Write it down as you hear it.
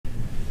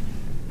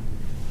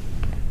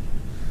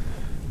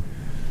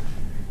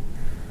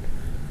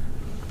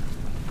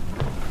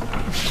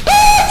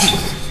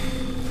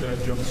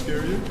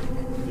scare you?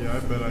 Yeah, I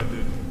bet I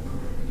did.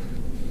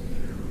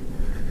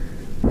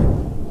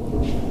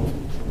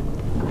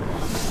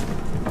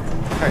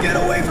 Hey. Get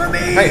away from me!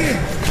 Hey!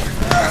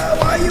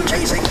 Why are you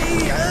chasing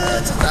me?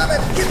 Stop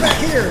it! Get back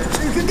here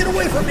so you can get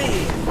away from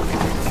me!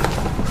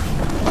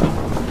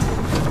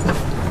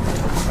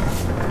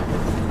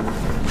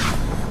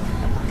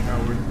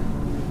 Coward,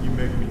 you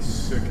make me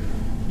sick.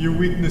 Your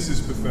weakness is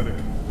pathetic.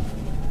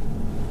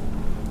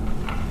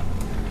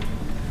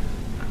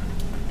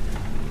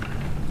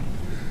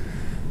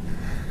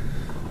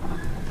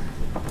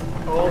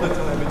 All the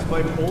time, it's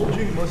my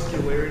bulging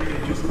muscularity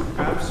and just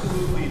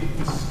absolutely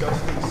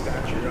disgusting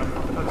stature.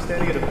 I'm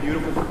standing at a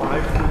beautiful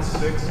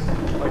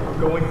 5'6", like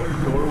going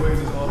through doorways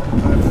is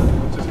oftentimes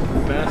just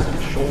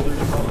massive shoulders.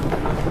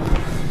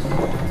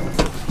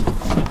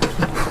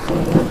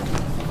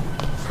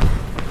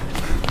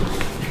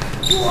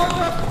 What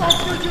the fuck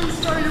did you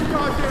say, you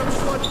goddamn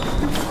slut?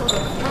 You son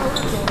of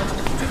powdered donuts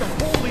to the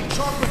holy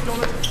chocolate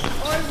donuts.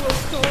 I will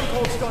stone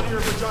cold stun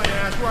your vagina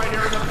ass right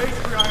here in the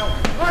pastry aisle.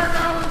 I'm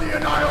Alan the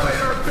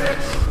Annihilator,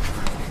 bitch!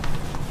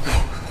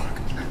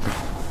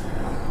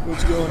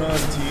 What's going on,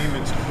 team?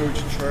 It's Coach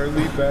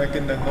Charlie back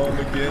in the helm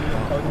again,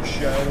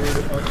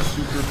 unshowered,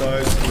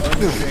 unsupervised,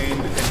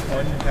 unchained,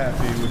 and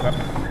unhappy with how...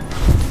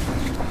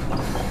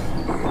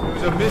 It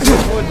was a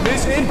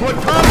misinput,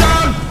 calm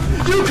down!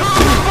 You calm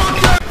the fuck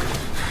down!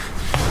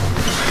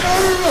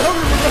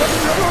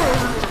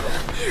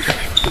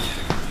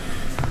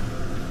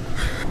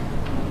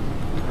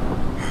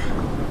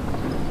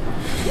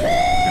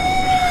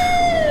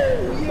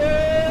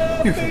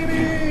 Yeah, baby!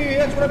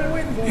 That's what I've been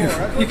waiting for.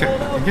 You can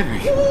get me.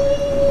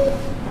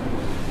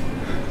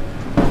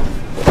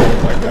 Oh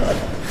my god.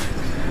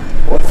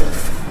 What the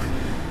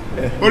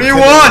fuck? What do you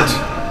want?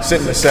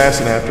 Sent an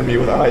assassin after me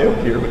with Io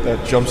here with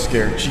that jump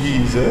scare.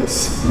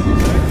 Jesus.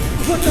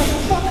 What the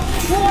fuck?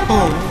 What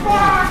the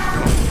fuck?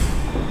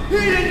 He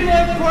didn't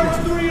like parts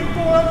 3 and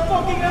 4. I'm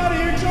fucking out of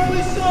here.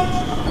 Charlie sucks.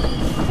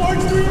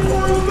 Parts 3 and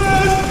 4 are the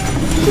best.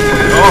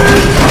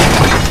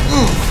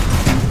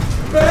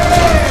 Hey!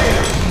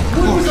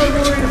 What was I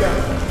worried about?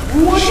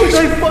 What was I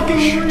fucking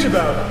worried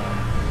about?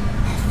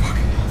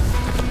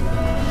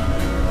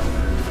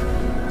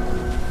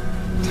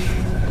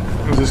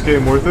 Was this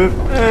game worth it?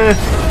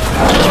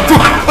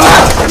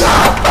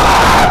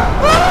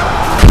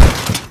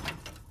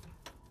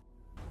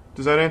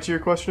 Does that answer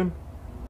your question?